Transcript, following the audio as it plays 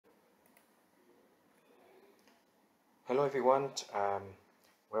Hello everyone,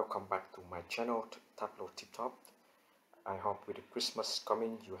 welcome back to my channel Tableau Tip. I hope with the Christmas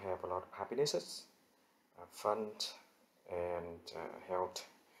coming you have a lot of happinesses, fun and health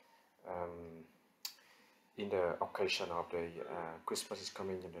um, in the occasion of the Christmas is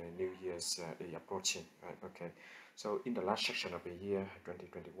coming and the New Year's is approaching, right? Okay, so in the last section of the year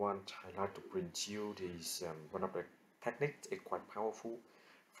 2021 I like to bring you this one of the techniques is quite powerful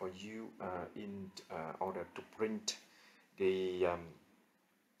for you in order to print the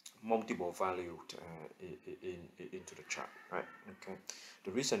multiple value into the chart, right? Okay,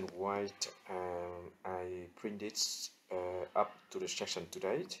 the reason why I print this up to the section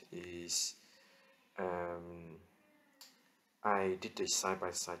today is I did a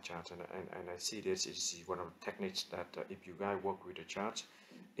side-by-side chart and I see this is one of the techniques that if you guys work with the chart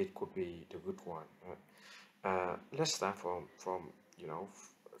it could be the good one. Let's start from you know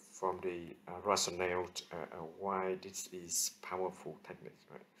from the rationale why this is powerful technique,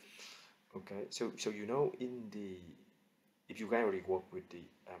 right? Okay, so in the if you guys already work with the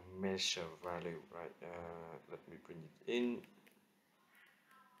measure value, right? Let me bring it in.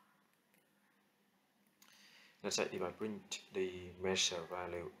 Let's say if I print the measure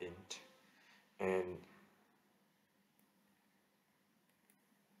value int and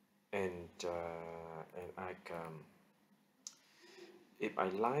I can, if I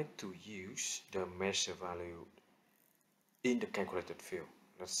like to use the measure value in the calculated field,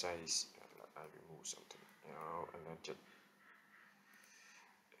 let's say I remove something, and then just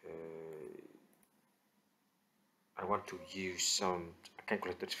I want to use some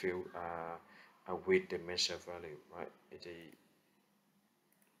calculated field with the measure value, right?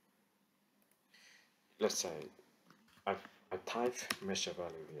 Let's say I type measure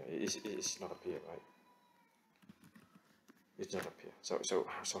value here. It's not appear, right? It's not appear. So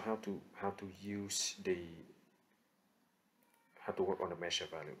how to use the how to work on the measure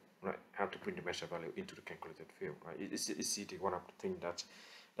value, right? How to bring the measure value into the calculated field, right? It's one of the things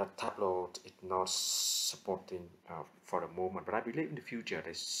that Tableau is not supporting for the moment, but I believe in the future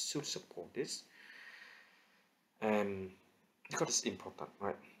they should support this, and because it's important,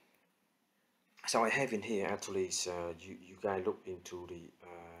 right? So I have in here actually is you guys look into the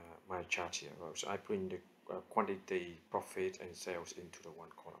my chart here, right? So I bring the quantity, profit, and sales into the one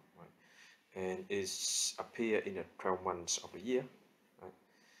column, right? And it's appear in the 12 months of the year, right?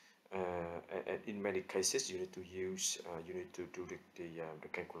 And in many cases you need to use you need to do the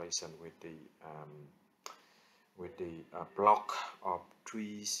calculation with the block of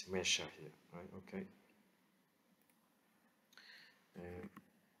trees measure here, right? Okay.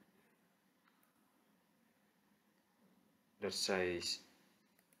 Let's say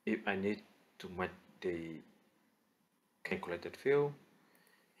if I need to make the calculated field,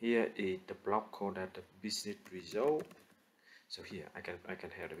 here is the block called that the business result. So here I can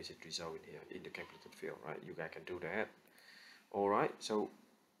have the business result in here in the calculated field, right? You guys can do that. All right. So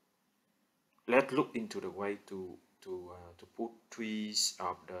let's look into the way to put trees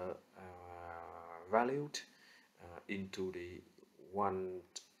of the valued into the one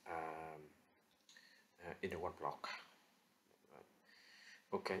in the one block.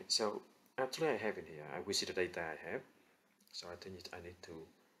 Right. Okay. So actually I have in here. I will see the data I have. So I think I need to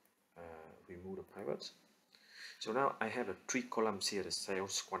remove the pivots. So now I have the three columns here: the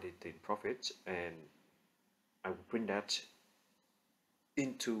sales, quantity, and profit, and I will print that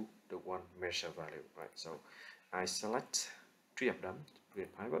into the one measure value, right? So I select three of them to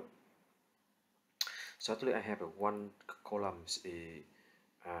print pivot. So actually I have a one columns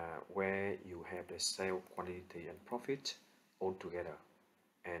where you have the sale, quantity, and profit all together,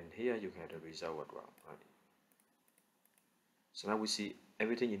 and here you have the result as well, right? So now we see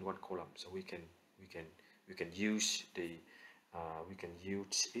everything in one column, so we can use the we can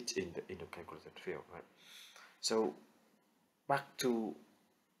use it in the calculated field, right? So back to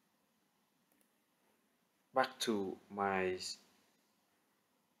my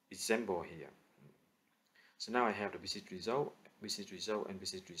example here. So now I have the visit result, and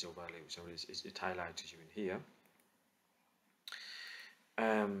visit result value. So it highlights you in here.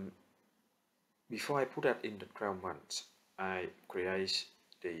 Before I put that in the 12 months, I create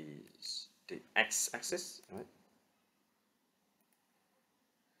the x-axis, right?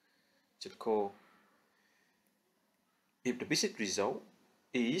 Just call if the visit result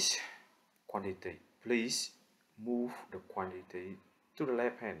is quantity, please move the quantity to the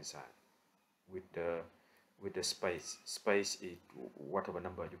left hand side with the space. Space is whatever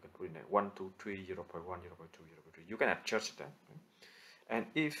number you can put in there, 1, 2, 3, 0 0.1, 0 0.2, 0 0.3. You can adjust that. Right? And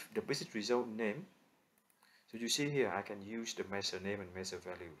if the visit result name, so you see here I can use the measure name and measure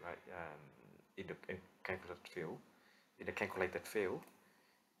value, right, in the calculated field. in the calculated field,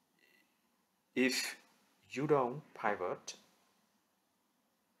 if you don't pivot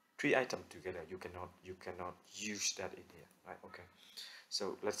three items together, you cannot use that in here, right? Okay,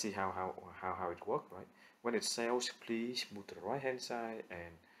 so let's see how it works, right? When it's sales, please move to the right hand side,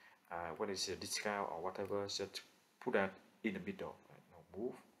 and when it's a discount or whatever, just put that in the middle, right? Now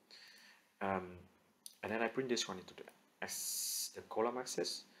move, and then I bring this one into the column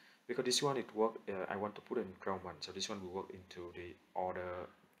access, because this one it work. I want to put it in row one, so this one will work into the order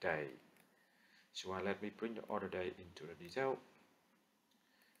day. So let me bring the order day into the detail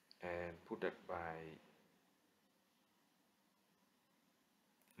and put that by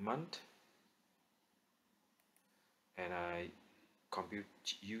month, and I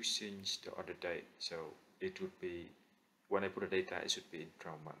compute using the order date, so it would be, when I put the data, it should be in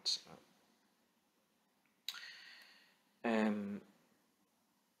 12 months.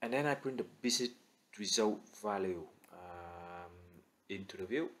 And then I bring the visit result value into the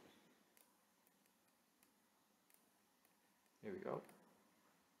view. Here we go.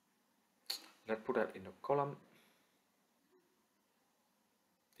 Let's put that in the column,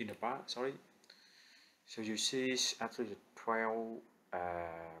 in the bar, sorry. So you see actually the 12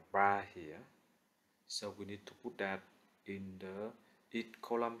 bar here, so we need to put that in the each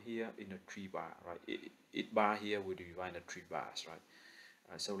column here in a 3 bar, right? Each bar here we divide the 3 bars, right?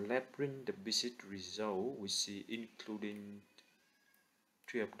 So let's bring the visit result we see, including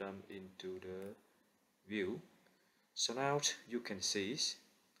 3 of them, into the view. So now you can see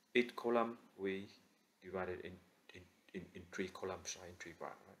each column we divided in 3 columns, right? In 3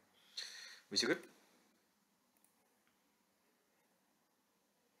 bars, right? Which is good.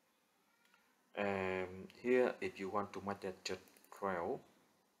 Here, if you want to match that just 12,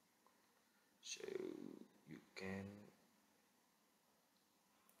 so you can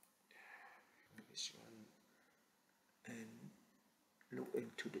this one and look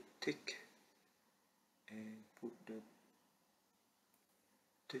into the tick and put the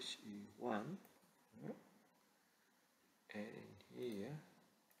this is 1, and here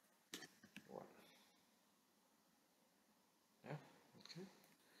 1. Yeah, okay.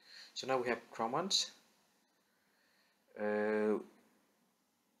 So now we have commands,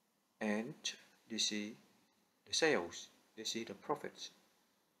 and this is the sales, this is the profits,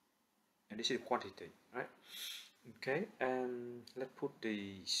 and this is the quantity, right? Okay, and let's put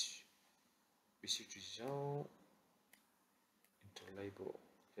the visit result into label,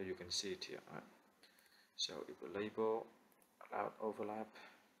 so you can see it here, right? So if the label allowed overlap,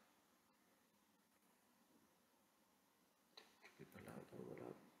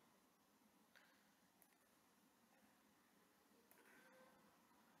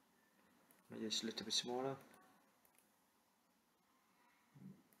 maybe it's a little bit smaller.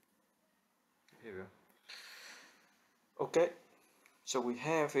 Here we go. Okay, so we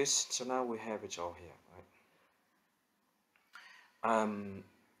have it. So now we have it all here, right?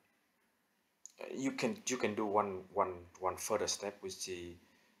 You can do one further step, which is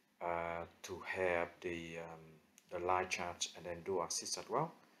to have the line chart and then do assist as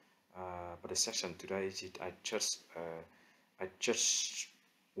well. But the section today is I just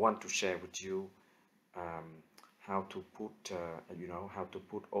want to share with you how to put how to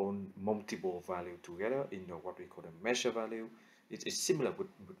put on multiple value together in what we call the measure value. It's similar with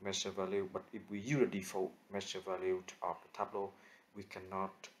measure value, but if we use the default measure value of the Tableau, we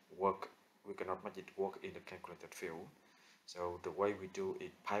cannot make it work in the calculated field. So the way we do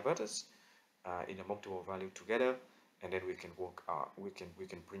it, pivots in a multiple value together, and then we can work we can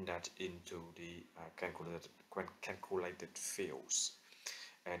bring that into the calculated fields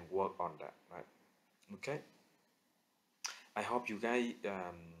and work on that, right? Okay, I hope you guys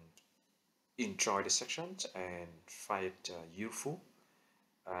enjoy the sections and find it useful.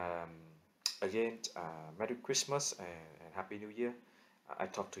 Again, Merry Christmas and Happy New Year. I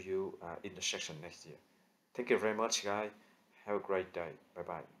talk to you in the section next year. Thank you very much, guys. Have a great day. Bye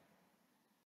bye.